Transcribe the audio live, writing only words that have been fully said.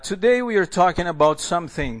Today we are talking about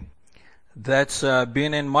something that's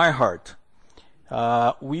been in my heart.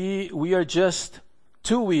 We are just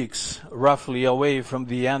 2 weeks roughly away from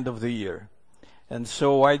the end of the year. And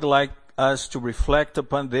so I'd like us to reflect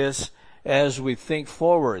upon this as we think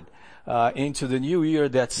forward into the new year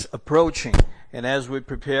that's approaching and as we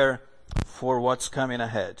prepare for what's coming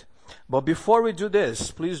ahead. But before we do this,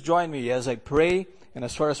 please join me as I pray, and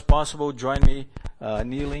as far as possible, join me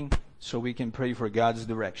kneeling so we can pray for God's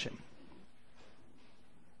direction.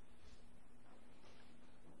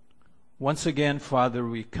 Once again, Father,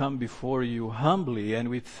 we come before you humbly, and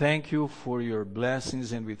we thank you for your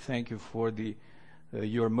blessings, and we thank you for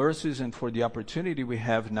your mercies and for the opportunity we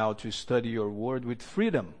have now to study your word with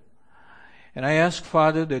freedom. And I ask,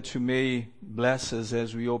 Father, that you may bless us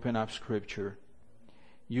as we open up Scripture.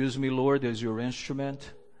 Use me, Lord, as your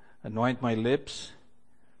instrument. Anoint my lips.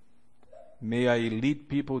 May I lead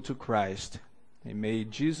people to Christ. And may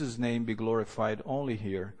Jesus' name be glorified only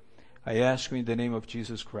here. I ask you in the name of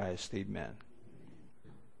Jesus Christ. Amen.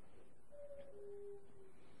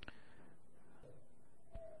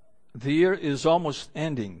 The year is almost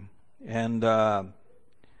ending. And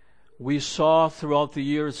we saw throughout the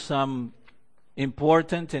year some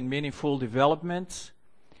important and meaningful developments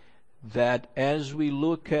that as we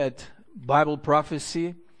look at Bible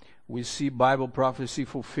prophecy, we see Bible prophecy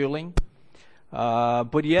fulfilling.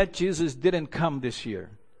 But yet Jesus didn't come this year.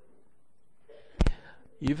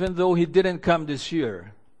 Even though he didn't come this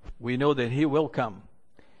year, we know that he will come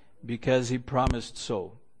because he promised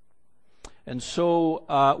so. And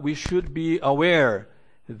so we should be aware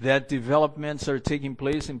that developments are taking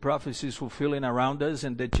place and prophecies fulfilling around us,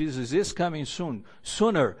 and that Jesus is coming soon,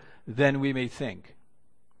 sooner than we may think.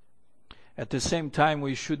 At the same time,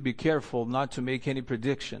 we should be careful not to make any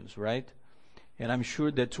predictions, right? And I'm sure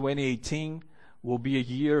that 2018 will be a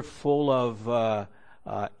year full of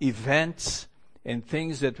events and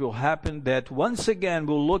things that will happen that once again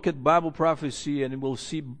we'll look at Bible prophecy and we'll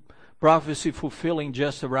see prophecy fulfilling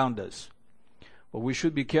just around us. But we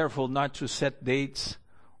should be careful not to set dates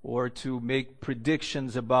or to make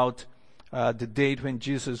predictions about the date when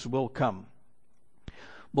Jesus will come.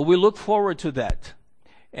 But we look forward to that.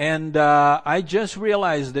 And I just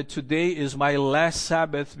realized that today is my last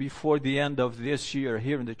Sabbath before the end of this year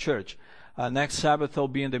here in the church. Next Sabbath I'll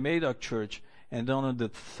be in the Madoc Church, and then on the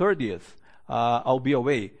 30th I'll be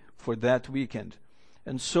away for that weekend.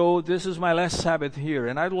 And so this is my last Sabbath here,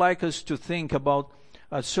 and I'd like us to think about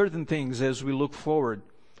certain things as we look forward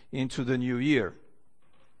into the new year.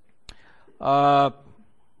 As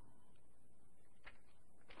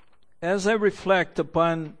I reflect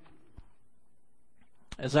upon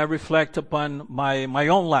my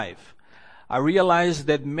own life, I realize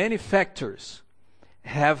that many factors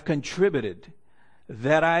have contributed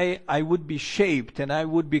that I would be shaped and I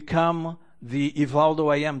would become the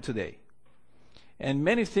Evaldo I am today. And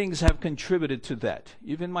many things have contributed to that.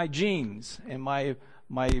 Even my genes and my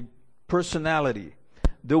personality,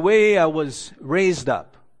 the way I was raised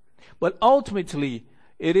up. But ultimately,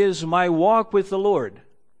 it is my walk with the Lord.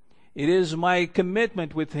 It is my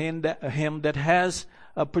commitment with Him that has,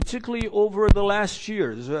 particularly over the last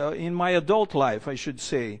years, in my adult life, I should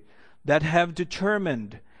say, that have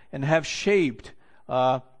determined and have shaped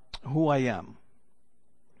who I am.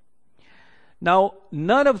 Now,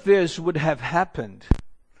 none of this would have happened.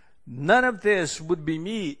 None of this would be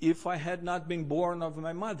me if I had not been born of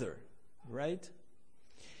my mother, right?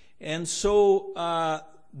 And so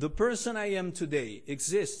the person I am today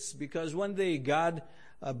exists because one day God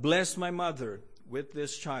blessed my mother with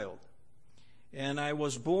this child. And I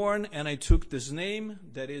was born and I took this name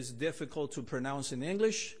that is difficult to pronounce in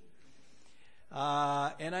English.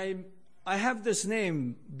 And I have this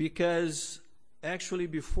name because actually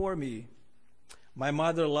before me, my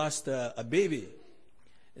mother lost a baby.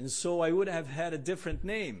 And so I would have had a different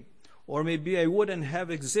name. Or maybe I wouldn't have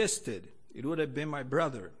existed. It would have been my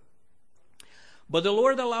brother. But the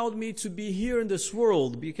Lord allowed me to be here in this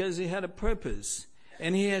world because He had a purpose.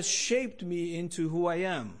 And He has shaped me into who I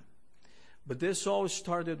am. But this all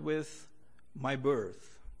started with my birth.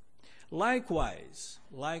 Likewise,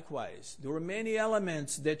 there were many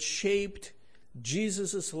elements that shaped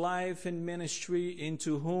Jesus' life and ministry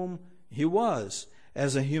into whom He was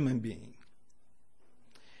as a human being.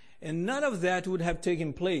 And none of that would have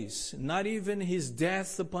taken place, not even His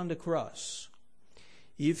death upon the cross,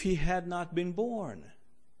 if He had not been born.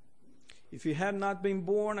 If He had not been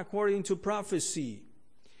born according to prophecy.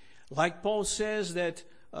 Like Paul says that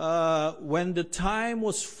when the time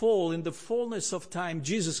was full, in the fullness of time,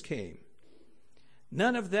 Jesus came.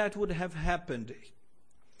 None of that would have happened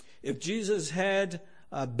if Jesus had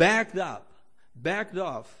backed up backed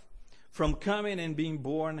off from coming and being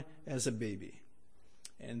born as a baby.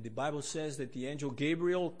 And the Bible says that the angel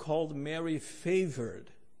Gabriel called Mary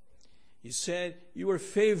favored. He said, "You are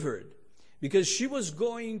favored," because she was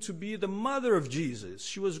going to be the mother of Jesus.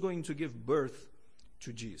 She was going to give birth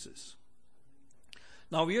to Jesus.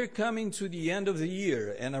 Now we are coming to the end of the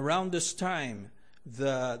year, and around this time,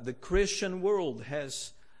 the Christian world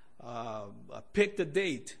has picked a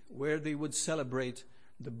date where they would celebrate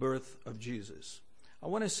the birth of Jesus. I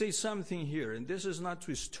want to say something here, and this is not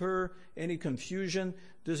to stir any confusion.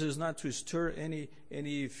 This is not to stir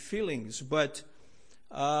any feelings, but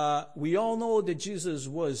we all know that Jesus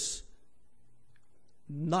was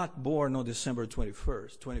not born on December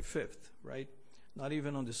 25th, right? Not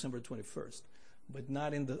even on December 21st, but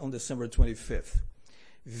not on December 25th.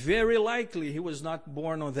 Very likely he was not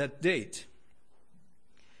born on that date.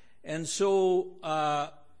 And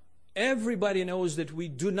so everybody knows that we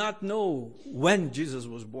do not know when Jesus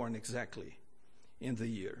was born exactly in the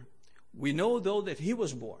year. We know, though, that he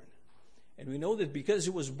was born. And we know that because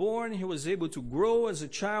he was born, he was able to grow as a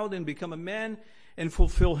child and become a man and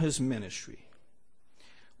fulfill his ministry.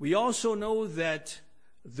 We also know that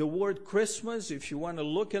the word Christmas, if you want to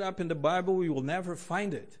look it up in the Bible, you will never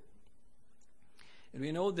find it. And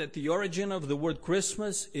we know that the origin of the word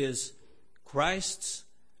Christmas is Christ's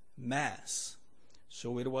Mass.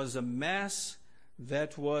 So it was a Mass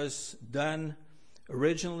that was done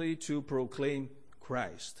originally to proclaim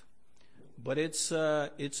Christ. But it's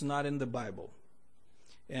not in the Bible.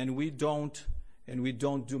 And we don't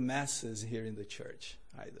do Masses here in the church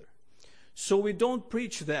either. So we don't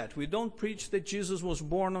preach that. We don't preach that Jesus was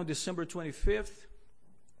born on December 25th.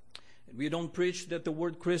 And we don't preach that the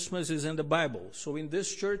word Christmas is in the Bible. So in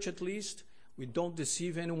this church, at least, we don't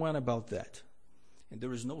deceive anyone about that. And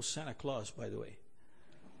there is no Santa Claus, by the way,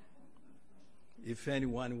 if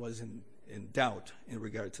anyone was in doubt in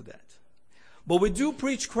regard to that. But we do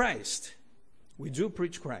preach Christ. We do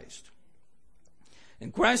preach Christ.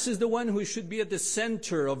 And Christ is the one who should be at the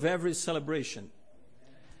center of every celebration.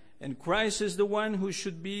 And Christ is the one who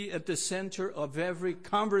should be at the center of every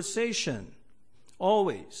conversation,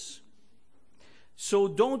 always. So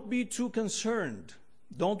don't be too concerned.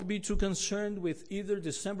 Don't be too concerned with either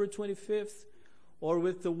December 25th or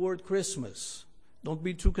with the word Christmas. Don't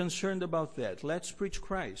be too concerned about that. Let's preach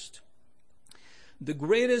Christ. The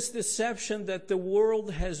greatest deception that the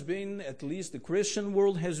world has been, at least the Christian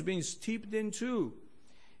world has been steeped into,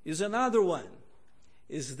 is another one.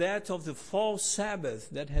 Is that of the false Sabbath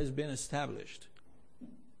that has been established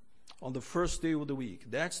on the first day of the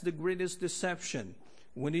week. That's the greatest deception.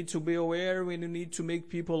 We need to be aware, we need to make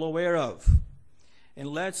people aware of. And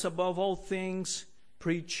let's, above all things,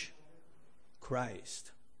 preach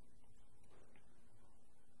Christ.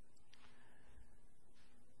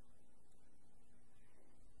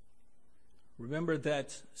 Remember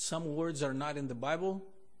that some words are not in the Bible,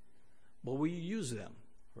 but we use them,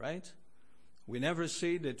 right? We never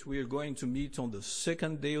say that we are going to meet on the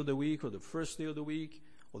second day of the week or the first day of the week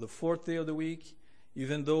or the fourth day of the week,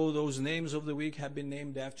 even though those names of the week have been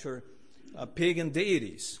named after pagan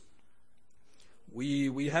deities.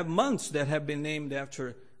 We have months that have been named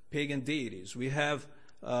after pagan deities. We have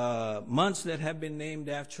months that have been named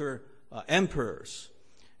after emperors.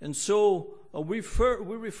 And so we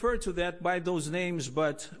refer to that by those names,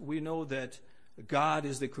 but we know that God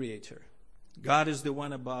is the creator. God is the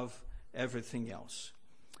one above everything else.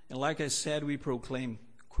 And like I said, we proclaim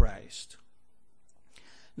Christ.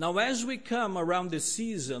 Now, as we come around the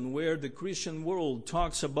season where the Christian world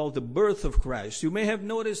talks about the birth of Christ, you may have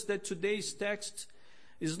noticed that today's text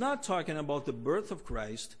is not talking about the birth of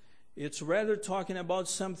Christ. It's rather talking about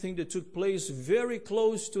something that took place very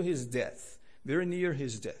close to his death, very near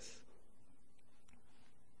his death.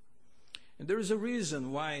 And there is a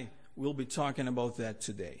reason why we'll be talking about that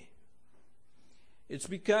today. It's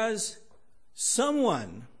because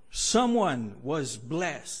someone was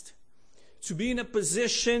blessed to be in a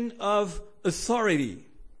position of authority.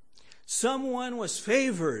 Someone was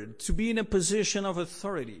favored to be in a position of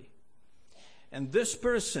authority. And this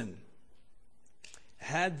person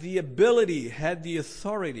had the ability, had the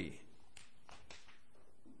authority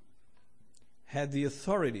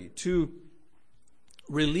to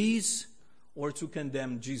release or to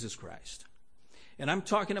condemn Jesus Christ. And I'm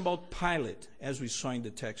talking about Pilate, as we saw in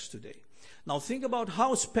the text today. Now think about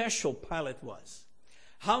how special Pilate was.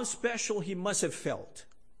 How special he must have felt.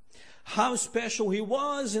 How special he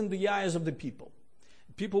was in the eyes of the people.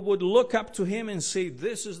 People would look up to him and say,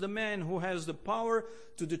 this is the man who has the power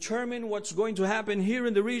to determine what's going to happen here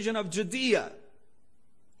in the region of Judea.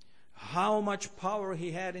 How much power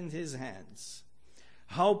he had in his hands.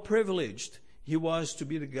 How privileged he was to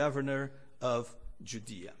be the governor of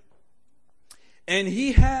Judea. And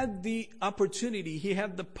he had the opportunity, he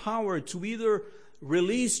had the power to either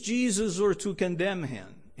release Jesus or to condemn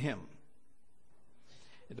him.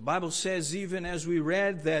 The Bible says, even as we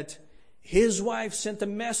read, that his wife sent a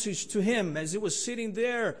message to him as he was sitting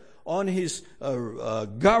there on his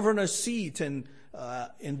governor's seat and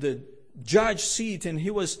in the judge seat, and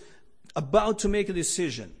he was about to make a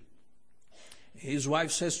decision. His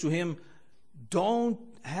wife says to him, don't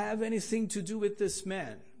have anything to do with this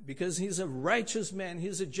man, because he's a righteous man,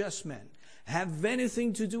 he's a just man. Have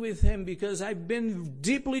anything to do with him, because I've been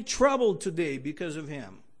deeply troubled today because of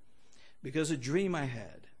him, because of a dream I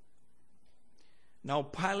had. Now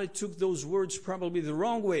Pilate took those words probably the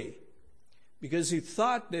wrong way, because he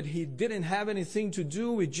thought that he didn't have anything to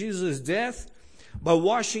do with Jesus' death by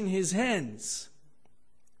washing his hands.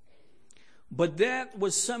 But that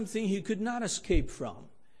was something he could not escape from.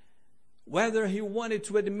 Whether he wanted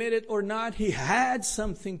to admit it or not, he had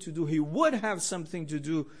something to do. He would have something to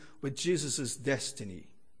do with Jesus' destiny.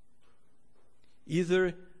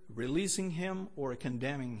 Either releasing him or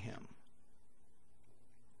condemning him.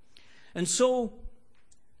 And so,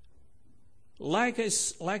 like I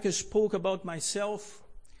spoke about myself,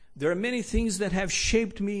 there are many things that have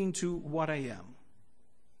shaped me into what I am.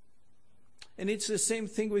 And it's the same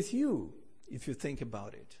thing with you, if you think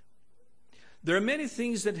about it. There are many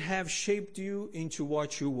things that have shaped you into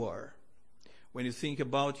what you are. When you think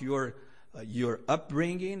about your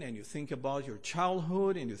upbringing, and you think about your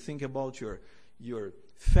childhood, and you think about your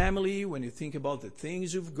family, when you think about the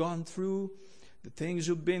things you've gone through, the things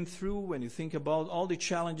you've been through, when you think about all the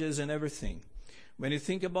challenges and everything. When you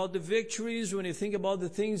think about the victories, when you think about the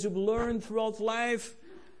things you've learned throughout life,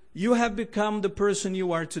 you have become the person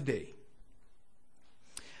you are today.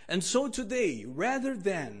 And so today, rather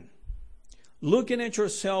than looking at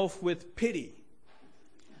yourself with pity,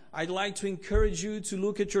 I'd like to encourage you to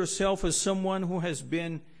look at yourself as someone who has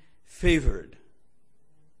been favored.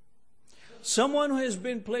 Someone who has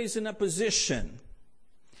been placed in a position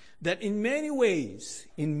that in many ways,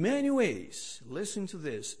 listen to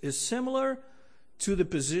this, is similar to the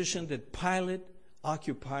position that Pilate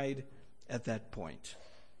occupied at that point.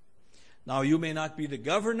 Now, you may not be the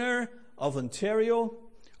governor of Ontario,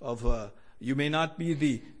 you may not be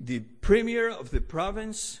the premier of the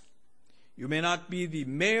province, you may not be the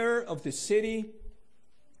mayor of the city,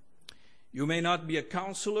 you may not be a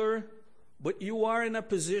counselor, but you are in a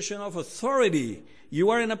position of authority. You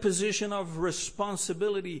are in a position of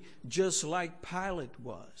responsibility, just like Pilate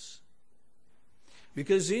was.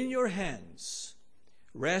 Because in your hands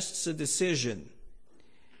rests a decision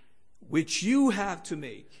which you have to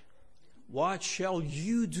make. What shall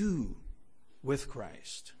you do with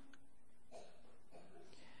Christ?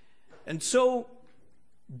 And so,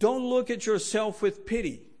 don't look at yourself with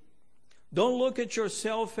pity. Don't look at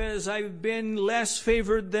yourself as I've been less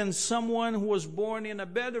favored than someone who was born in a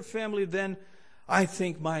better family than I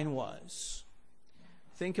think mine was.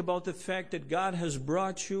 Think about the fact that God has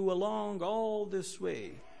brought you along all this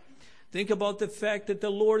way. Think about the fact that the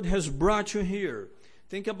Lord has brought you here.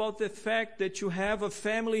 Think about the fact that you have a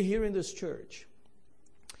family here in this church.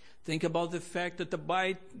 Think about the fact that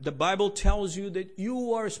the Bible tells you that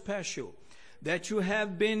you are special. That you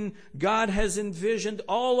have been, God has envisioned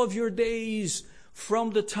all of your days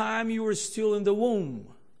from the time you were still in the womb.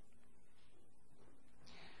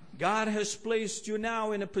 God has placed you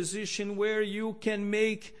now in a position where you can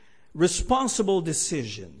make responsible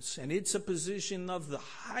decisions. And it's a position of the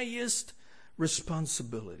highest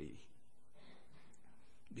responsibility.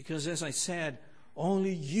 Because as I said,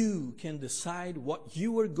 only you can decide what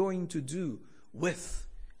you are going to do with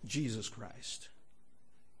Jesus Christ.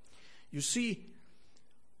 You see,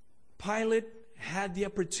 Pilate had the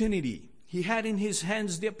opportunity. He had in his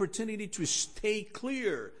hands the opportunity to stay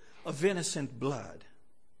clear of innocent blood.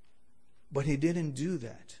 But he didn't do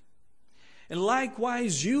that. And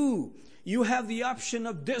likewise, you have the option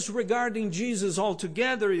of disregarding Jesus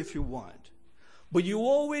altogether if you want. But you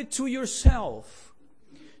owe it to yourself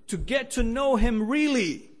to get to know Him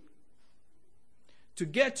really. To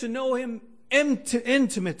get to know Him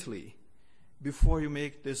intimately before you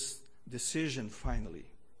make this decision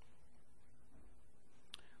finally.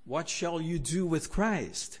 What shall you do with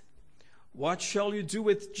Christ? What shall you do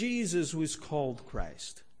with Jesus who is called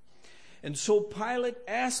Christ? And so Pilate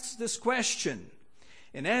asks this question.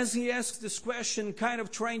 And as he asks this question, kind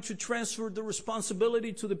of trying to transfer the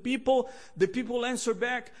responsibility to the people answer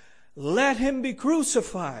back, "Let him be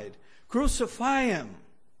crucified. Crucify him."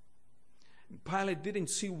 And Pilate didn't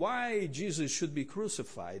see why Jesus should be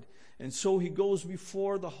crucified. And so he goes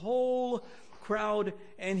before the whole crowd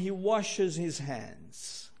and he washes his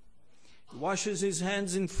hands. He washes his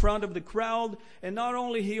hands in front of the crowd, and not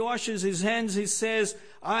only he washes his hands, he says,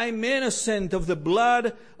 I'm innocent of the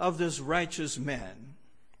blood of this righteous man.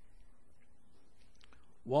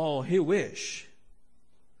 Well, he wished.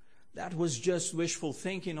 That was just wishful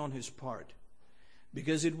thinking on his part,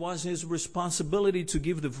 because it was his responsibility to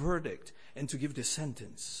give the verdict and to give the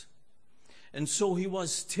sentence. And so he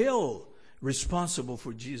was still responsible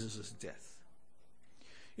for Jesus' death.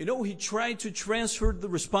 You know, he tried to transfer the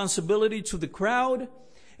responsibility to the crowd,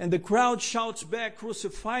 and the crowd shouts back,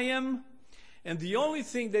 crucify him. And the only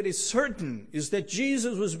thing that is certain is that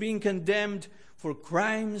Jesus was being condemned for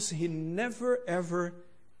crimes he never ever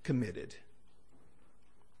committed.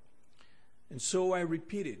 And so I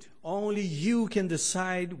repeat it, only you can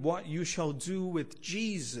decide what you shall do with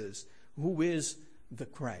Jesus, who is the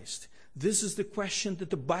Christ. This is the question that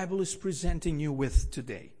the Bible is presenting you with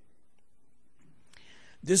today.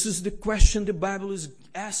 This is the question the Bible is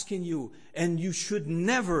asking you, and you should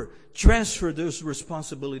never transfer this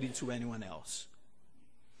responsibility to anyone else.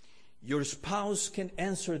 Your spouse can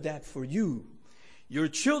answer that for you. Your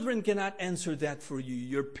children cannot answer that for you.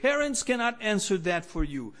 Your parents cannot answer that for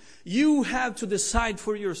you. You have to decide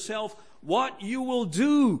for yourself what you will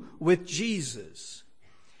do with Jesus.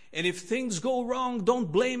 And if things go wrong,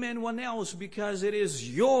 don't blame anyone else, because it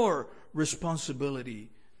is your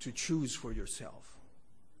responsibility to choose for yourself.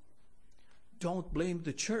 Don't blame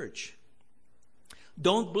the church.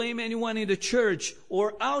 Don't blame anyone in the church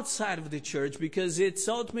or outside of the church, because it's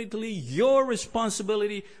ultimately your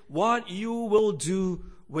responsibility what you will do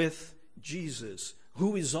with Jesus,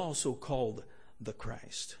 who is also called the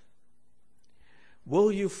Christ.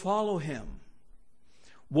 Will you follow him?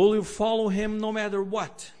 Will you follow him no matter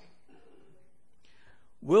what?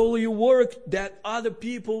 Will you work that other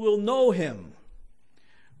people will know him?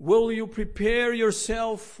 Will you prepare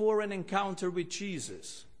yourself for an encounter with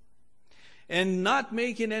Jesus? And not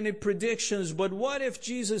making any predictions, but what if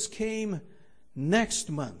Jesus came next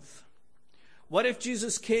month? What if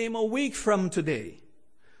Jesus came a week from today?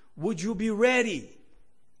 Would you be ready?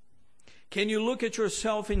 Can you look at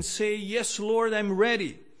yourself and say, yes, Lord, I'm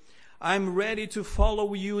ready. I'm ready to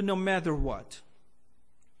follow you no matter what.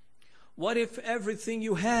 What if everything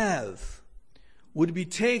you have would be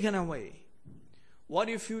taken away? What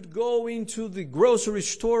if you'd go into the grocery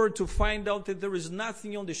store to find out that there is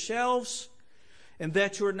nothing on the shelves and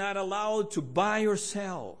that you're not allowed to buy or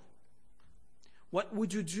sell? What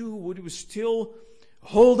would you do? Would you still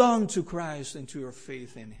hold on to Christ and to your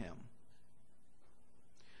faith in him?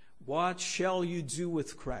 What shall you do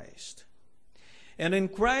with Christ? And then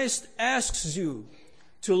Christ asks you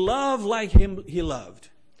to love like him he loved.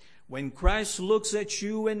 When Christ looks at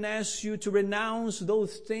you and asks you to renounce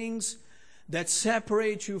those things that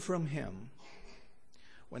separate you from him.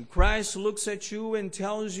 When Christ looks at you and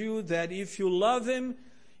tells you that if you love him,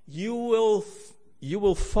 you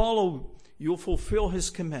will fulfill his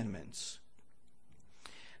commandments.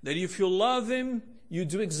 That if you love him, you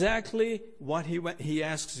do exactly what he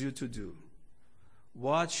asks you to do.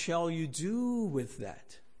 What shall you do with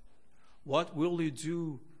that? What will you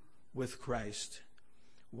do with Christ?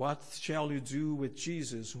 What shall you do with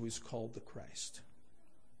Jesus, who is called the Christ?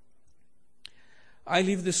 I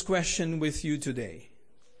leave this question with you today.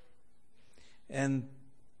 And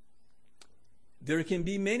there can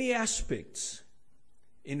be many aspects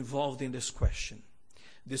involved in this question.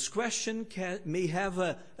 This question may have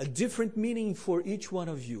a different meaning for each one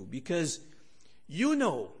of you, because you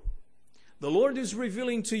know the Lord is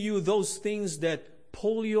revealing to you those things that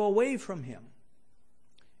pull you away from him.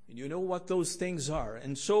 And you know what those things are.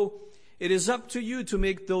 And so it is up to you to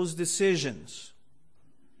make those decisions.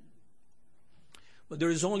 But there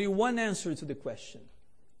is only one answer to the question.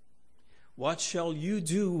 What shall you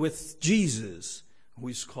do with Jesus, who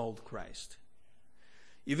is called Christ?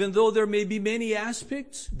 Even though there may be many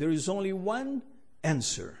aspects, there is only one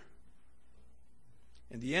answer.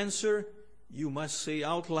 And the answer you must say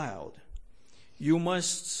out loud. You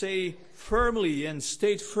must say firmly and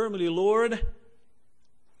state firmly, Lord,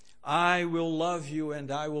 I will love you and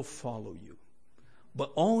I will follow you.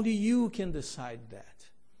 But only you can decide that.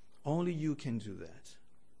 Only you can do that.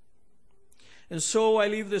 And so I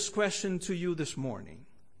leave this question to you this morning,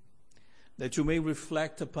 that you may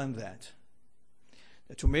reflect upon that.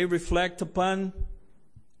 That you may reflect upon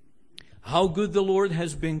how good the Lord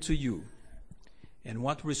has been to you and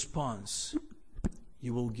what response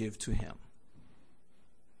you will give to him.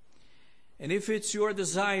 And if it's your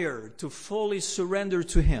desire to fully surrender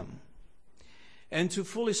to him and to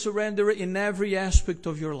fully surrender in every aspect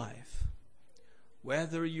of your life,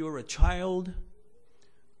 whether you're a child,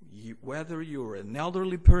 whether you're an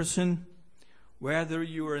elderly person, whether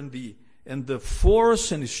you're in the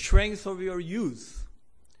force and strength of your youth,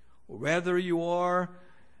 or whether you are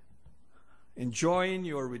enjoying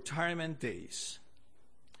your retirement days,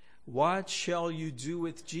 what shall you do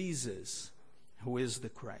with Jesus, who is the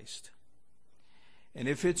Christ? And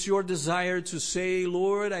if it's your desire to say,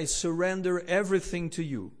 Lord, I surrender everything to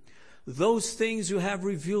you, those things you have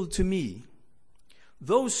revealed to me,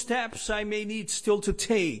 those steps I may need still to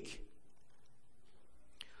take,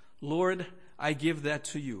 Lord, I give that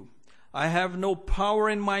to you. I have no power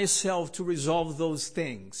in myself to resolve those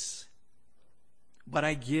things, but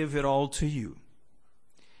I give it all to you.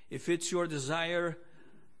 If it's your desire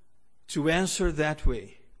to answer that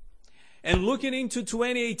way, and looking into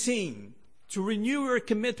 2018, to renew your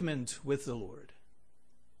commitment with the Lord,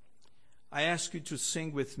 I ask you to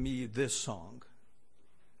sing with me this song.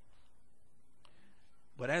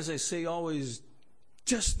 But as I say always,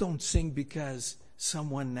 just don't sing because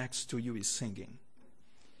someone next to you is singing.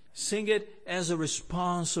 Sing it as a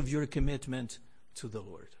response of your commitment to the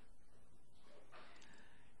Lord.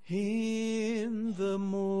 In the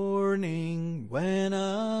morning when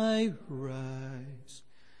I rise,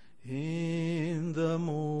 in the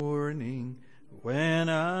morning when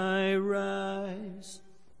I rise,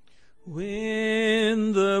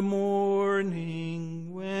 in the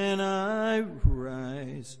morning when I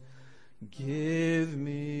rise, give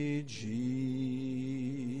me Jesus.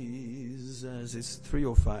 It's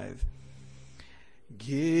 3:05.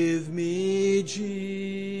 Give me Jesus.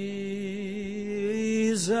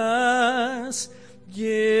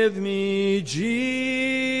 Give me Jesus.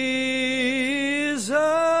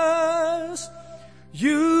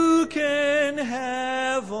 You can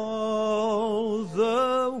have all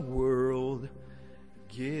the world.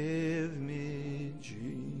 Give me Jesus.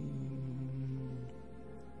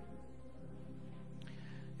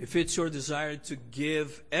 If it's your desire to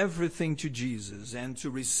give everything to Jesus and to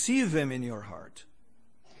receive Him in your heart,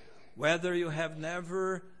 whether you have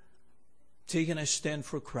never taken a stand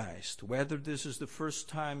for Christ, whether this is the first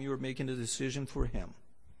time you're making a decision for Him,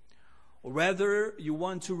 or whether you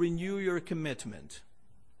want to renew your commitment,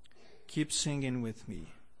 keep singing with me.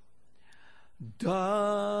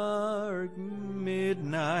 Dark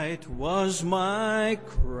midnight was my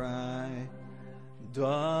cry.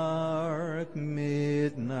 Dark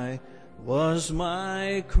midnight was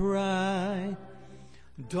my cry.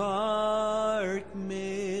 Dark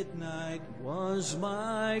midnight was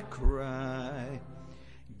my cry.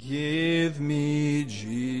 Give me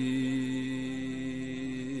Jesus.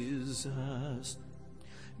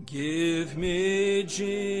 Give me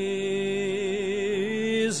Jesus.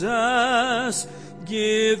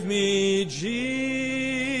 Give me Jesus.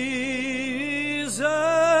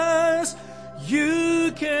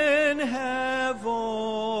 You can have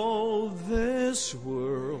all this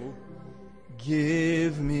world.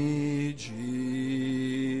 Give me Jesus.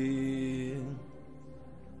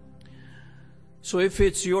 So if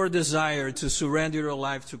it's your desire to surrender your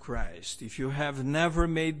life to Christ, if you have never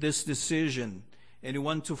made this decision and you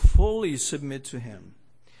want to fully submit to Him,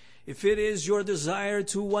 if it is your desire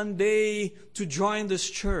to one day to join this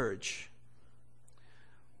church,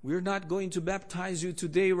 we're not going to baptize you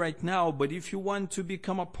today right now, but if you want to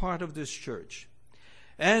become a part of this church,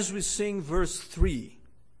 as we sing verse 3,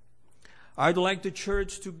 I'd like the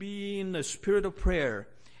church to be in the spirit of prayer,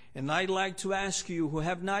 and I'd like to ask you who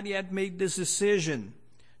have not yet made this decision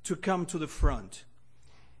to come to the front,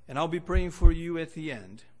 and I'll be praying for you at the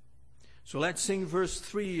end. So let's sing verse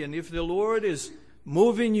 3, and if the Lord is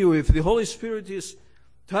moving you, if the Holy Spirit is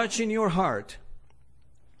touching your heart,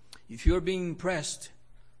 if you're being impressed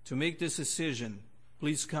to make this decision,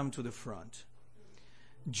 please come to the front.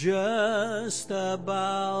 Just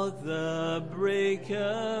about the break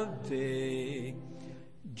of day,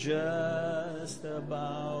 just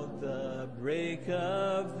about the break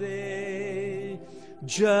of day,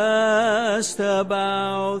 just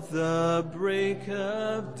about the break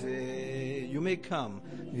of day, you may come.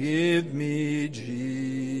 Give me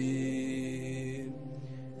Jesus.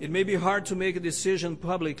 It may be hard to make a decision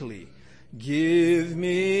publicly. Give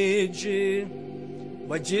me Jesus.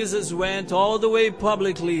 But Jesus went all the way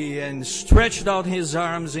publicly and stretched out His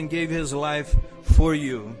arms and gave His life for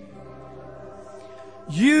you.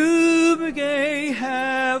 You may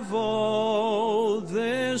have all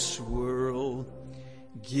this world.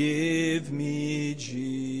 Give me Jesus.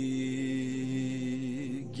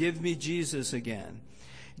 Give me Jesus again.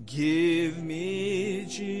 Give me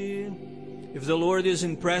Jesus. If the Lord is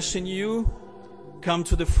impressing you, come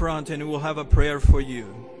to the front and we'll have a prayer for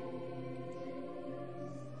you.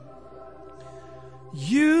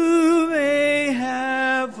 You may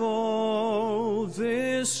have have all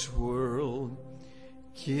this world,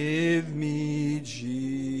 give me Jesus.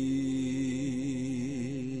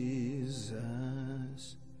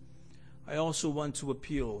 I also want to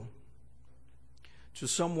appeal to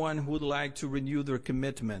someone who would like to renew their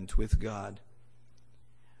commitment with God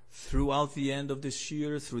throughout the end of this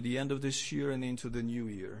year, through the end of this year and into the new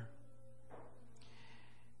year.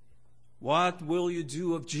 What will you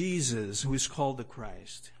do of Jesus, who is called the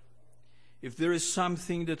Christ? If there is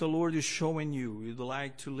something that the Lord is showing you, you'd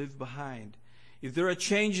like to leave behind, if there are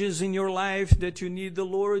changes in your life that you need the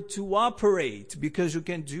Lord to operate because you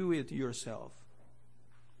can do it yourself,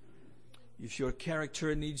 if your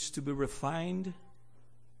character needs to be refined,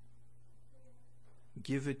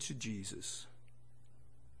 give it to Jesus,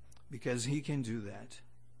 because He can do that.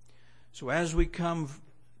 So as we come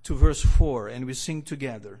to verse 4 and we sing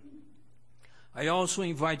together, I also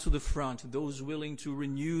invite to the front those willing to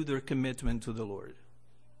renew their commitment to the Lord.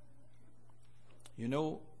 You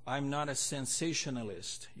know, I'm not a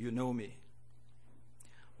sensationalist. You know me.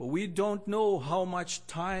 But we don't know how much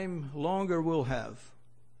time longer we'll have.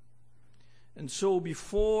 And so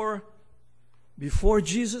before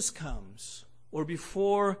Jesus comes, or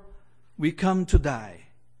before we come to die,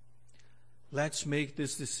 let's make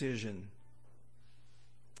this decision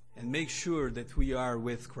and make sure that we are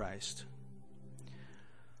with Christ.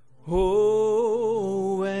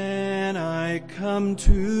 Oh, when I come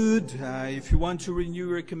to die. If you want to renew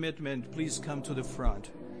your commitment, please come to the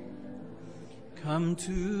front. Come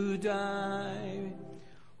to die.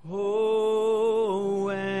 Oh,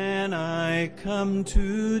 when I come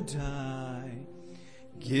to die,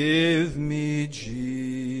 give me Jesus.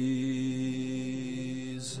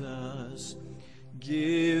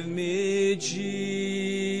 Give me Jesus.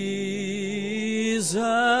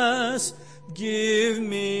 Give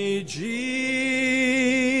me Jesus.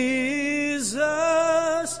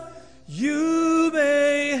 You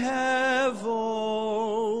may have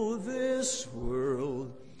all this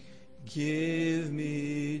world. Give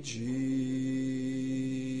me Jesus.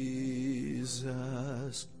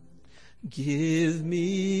 Give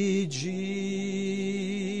me Jesus.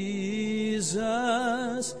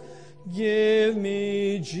 Give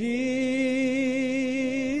me Jesus.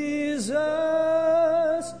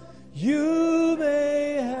 You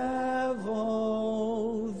may have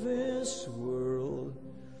all this world.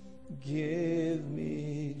 Give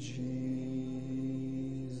me Jesus.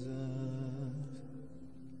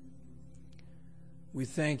 We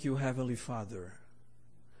thank you, Heavenly Father,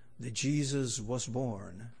 that Jesus was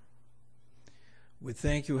born. We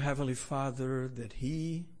thank you, Heavenly Father, that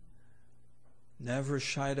He never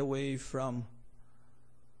shied away from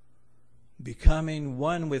becoming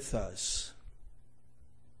one with us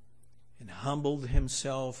and humbled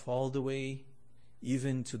Himself all the way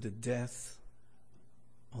even to the death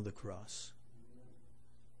on the cross.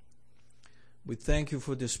 We thank you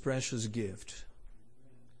for this precious gift.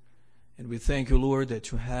 And we thank you, Lord,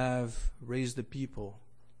 that you have raised the people.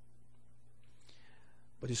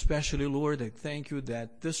 But especially, Lord, I thank you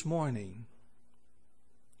that this morning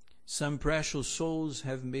some precious souls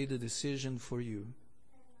have made a decision for you.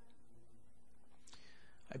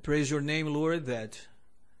 I praise your name, Lord, that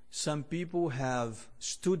some people have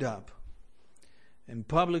stood up and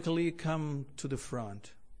publicly come to the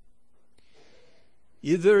front,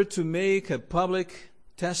 either to make a public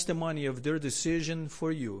testimony of their decision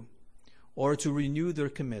for you or to renew their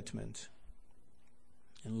commitment.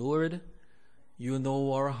 And Lord, you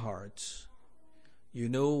know our hearts. You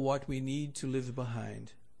know what we need to leave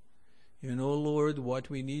behind. You know, Lord, what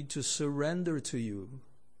we need to surrender to you.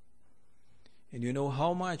 And you know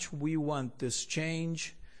how much we want this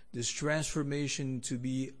change, this transformation to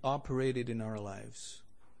be operated in our lives.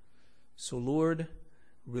 So, Lord,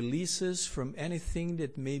 release us from anything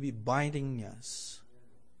that may be binding us.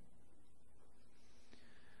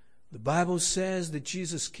 The Bible says that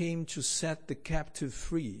Jesus came to set the captive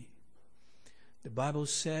free. The Bible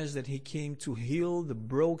says that He came to heal the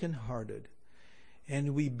brokenhearted.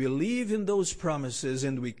 And we believe in those promises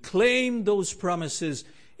and we claim those promises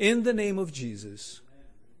in the name of Jesus.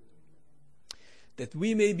 That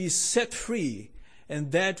we may be set free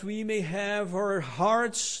and that we may have our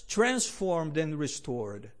hearts transformed and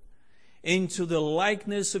restored into the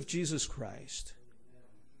likeness of Jesus Christ.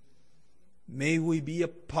 May we be a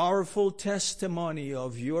powerful testimony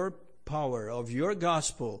of your power, of your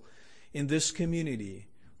gospel in this community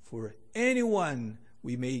for anyone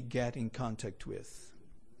we may get in contact with.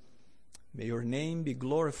 May your name be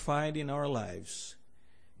glorified in our lives.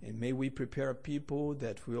 And may we prepare a people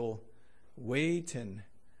that will wait and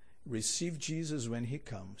receive Jesus when He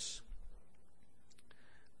comes.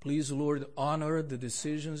 Please, Lord, honor the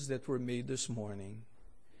decisions that were made this morning.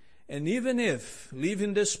 And even if,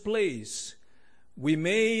 leaving this place, we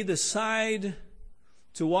may decide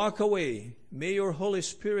to walk away, may your Holy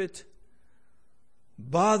Spirit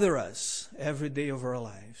bother us every day of our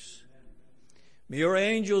lives. May your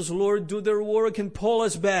angels, Lord, do their work and pull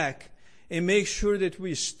us back and make sure that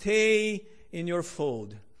we stay in your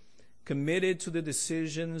fold, committed to the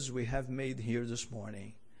decisions we have made here this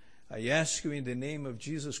morning. I ask you in the name of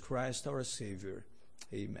Jesus Christ, our Savior.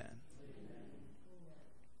 Amen.